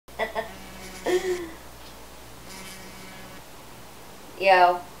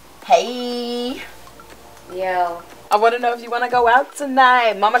Yo. Hey. Yo. I want to know if you want to go out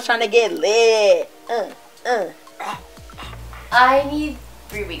tonight. Mama's trying to get lit. I need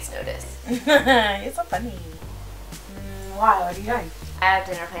 3 weeks notice. You're so funny. Why? What are you doing? I have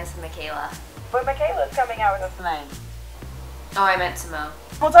dinner plans with Michaela. But Michaela's coming out with us tonight. Oh, I meant Simone.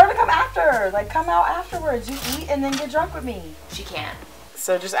 Well, tell her to come after. Like, come out afterwards. You eat and then get drunk with me. She can't.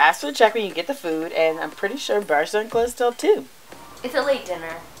 So just ask for the check when you get the food, and I'm pretty sure bars don't close till 2. It's a late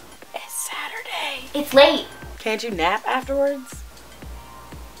dinner. It's Saturday. It's late. Can't you nap afterwards?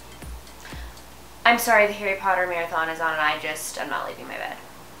 I'm sorry, the Harry Potter marathon is on and I'm not leaving my bed.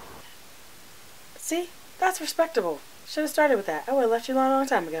 See? That's respectable. Should have started with that. I would have left you alone a long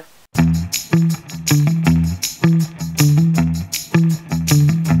time ago.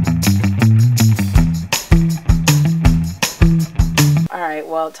 Alright,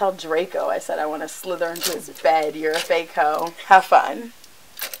 well, tell Draco I said I want to slither into his bed. You're a fake hoe. Have fun.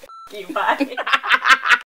 You bye.